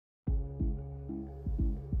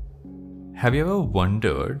Have you ever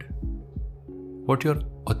wondered what your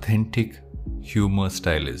authentic humor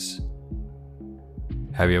style is?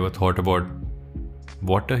 Have you ever thought about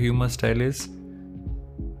what a humor style is?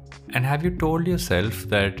 And have you told yourself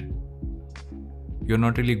that you're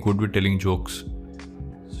not really good with telling jokes,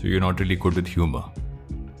 so you're not really good with humor?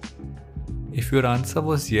 If your answer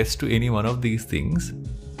was yes to any one of these things,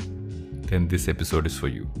 then this episode is for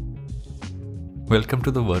you. Welcome to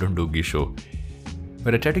the Varun Duggi Show,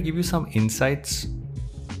 where I try to give you some insights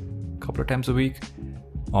a couple of times a week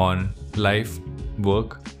on life,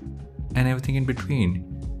 work, and everything in between.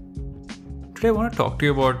 Today I want to talk to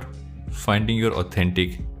you about finding your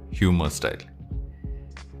authentic humor style.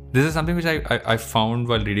 This is something which I found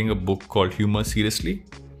while reading a book called Humor Seriously.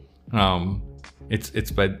 It's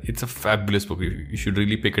a fabulous book. You should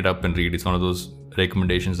really pick it up and read. It's one of those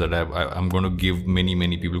recommendations that I'm going to give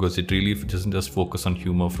many people, because it really doesn't just focus on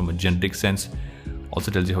humor from a generic sense. Also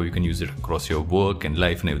tells you how you can use it across your work and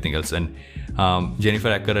life and everything else. And Jennifer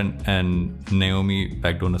Acker and Naomi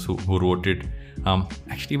Bagdonas, who wrote it,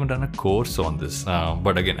 actually even done a course on this.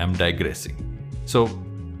 But again, I'm digressing. So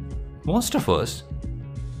most of us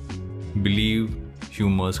believe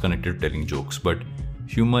humor is connected to telling jokes, but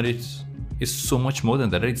humor is so much more than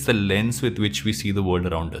that. It's the lens with which we see the world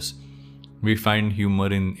around us. We find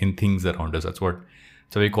humor in things around us. That's why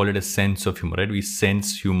we call it a sense of humor, right? We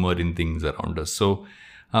sense humor in things around us. So,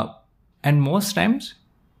 and most times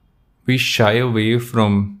we shy away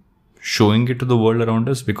from showing it to the world around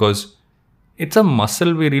us because it's a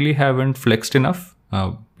muscle we really haven't flexed enough.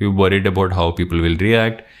 We're worried about how people will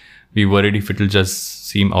react. We're worried if it'll just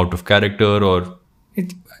seem out of character,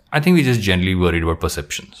 I think we just generally worried about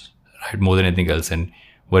perceptions, right? More than anything else, and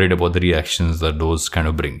worried about the reactions that those kind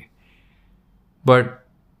of bring. But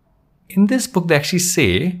in this book, they actually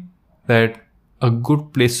say that a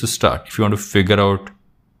good place to start, if you want to figure out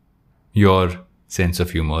your sense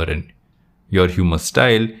of humor and your humor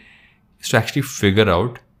style, is to actually figure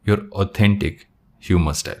out your authentic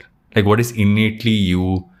humor style. Like what is innately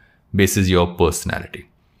you, basis your personality.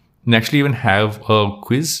 And actually even have a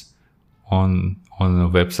quiz on a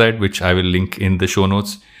website, which I will link in the show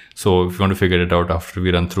notes. So if you want to figure it out after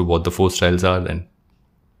we run through what the 4 styles are, then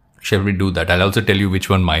shall we do that? I'll also tell you which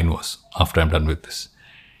one mine was after I'm done with this.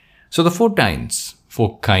 So the 4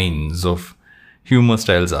 kinds of humor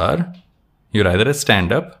styles are: you're either a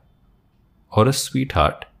stand-up or a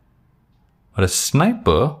sweetheart or a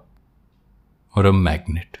sniper or a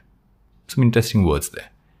magnet. Some interesting words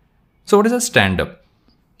there. So what is a stand-up?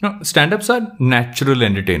 Now, stand-ups are natural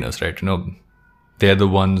entertainers, right? They're the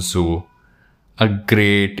ones who are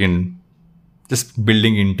great in just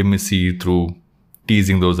building intimacy through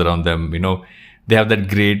teasing those around them. They have that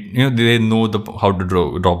great, they know how to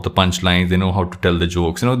drop the punchlines. They know how to tell the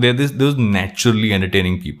jokes. They're those naturally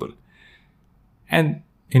entertaining people. And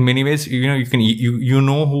in many ways, you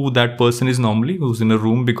know who that person is normally, who's in a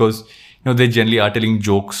room, because they generally are telling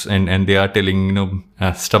jokes and they are telling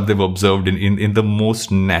stuff they've observed in the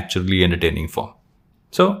most naturally entertaining form.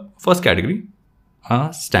 So first category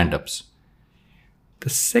are stand-ups. The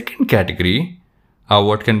second category are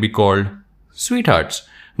what can be called sweethearts.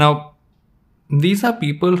 Now, these are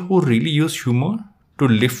people who really use humor to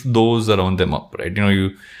lift those around them up, right?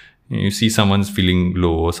 You see someone's feeling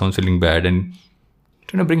low or someone's feeling bad, and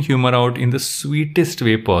trying to bring humor out in the sweetest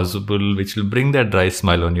way possible, which will bring that dry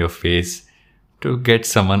smile on your face to get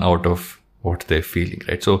someone out of what they're feeling,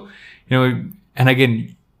 right? So, and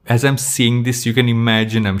again, as I'm seeing this, you can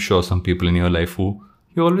imagine, I'm sure, some people in your life who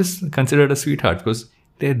you always considered a sweetheart, because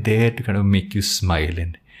they're there to kind of make you smile,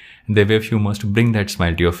 and their way of humor is to bring that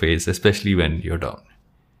smile to your face, especially when you're down.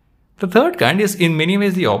 The third kind is in many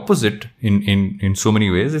ways the opposite in so many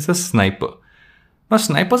ways. It's a sniper. Now,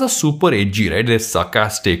 snipers are super edgy, right? They're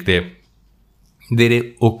sarcastic. They're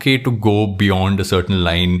okay to go beyond a certain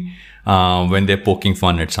line when they're poking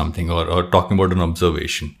fun at something or talking about an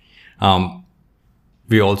observation.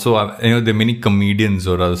 We also have, there are many comedians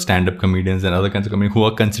or other stand-up comedians and other kinds of comedians who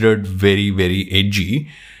are considered very, very edgy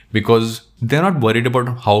because they're not worried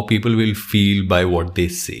about how people will feel by what they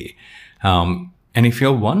say. And if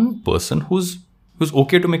you're one person who's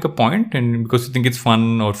okay to make a point, and because you think it's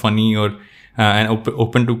fun or funny or and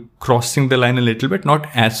open to crossing the line a little bit,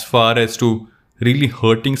 not as far as to really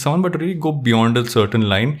hurting someone, but really go beyond a certain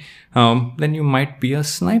line, then you might be a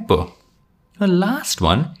sniper. The last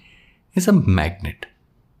one is a magnet.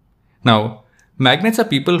 Now, magnets are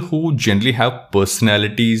people who generally have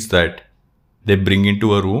personalities that they bring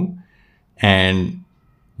into a room, and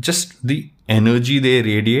just the energy they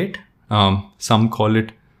radiate, some call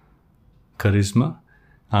it charisma,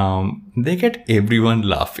 they get everyone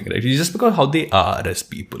laughing, right? It's just because how they are as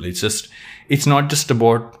people. It's not just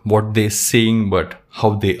about what they're saying, but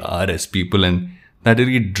how they are as people, and that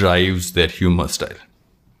really drives their humor style.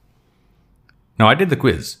 Now, I did the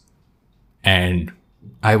quiz, and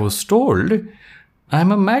I was told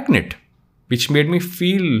I'm a magnet, which made me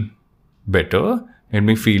feel better, made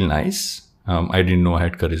me feel nice. I didn't know I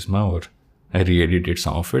had charisma, or I really did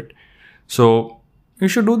some of it. So you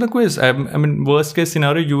should do the quiz. I mean, worst case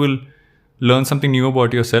scenario, you will learn something new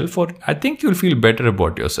about yourself, or I think you'll feel better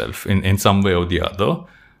about yourself in some way or the other.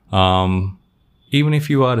 Even if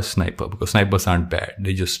you are a sniper, because snipers aren't bad.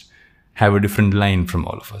 They just have a different line from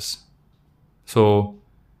all of us. So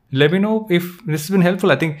let me know if this has been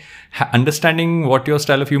helpful. I think understanding what your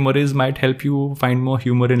style of humor is might help you find more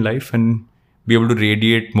humor in life and be able to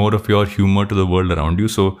radiate more of your humor to the world around you.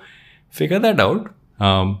 So figure that out.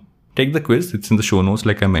 Take the quiz. It's in the show notes,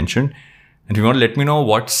 like I mentioned. And if you want to let me know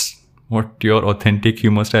what your authentic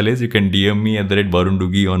humor style is, you can DM me at @Varun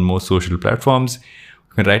Duggi on most social platforms.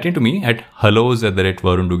 You can write into me at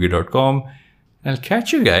hellos@varunduggi.com. I'll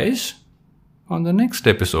catch you guys on the next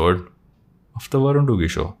episode of the Varun Duggi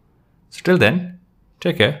Show. So till then,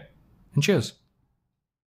 take care and cheers.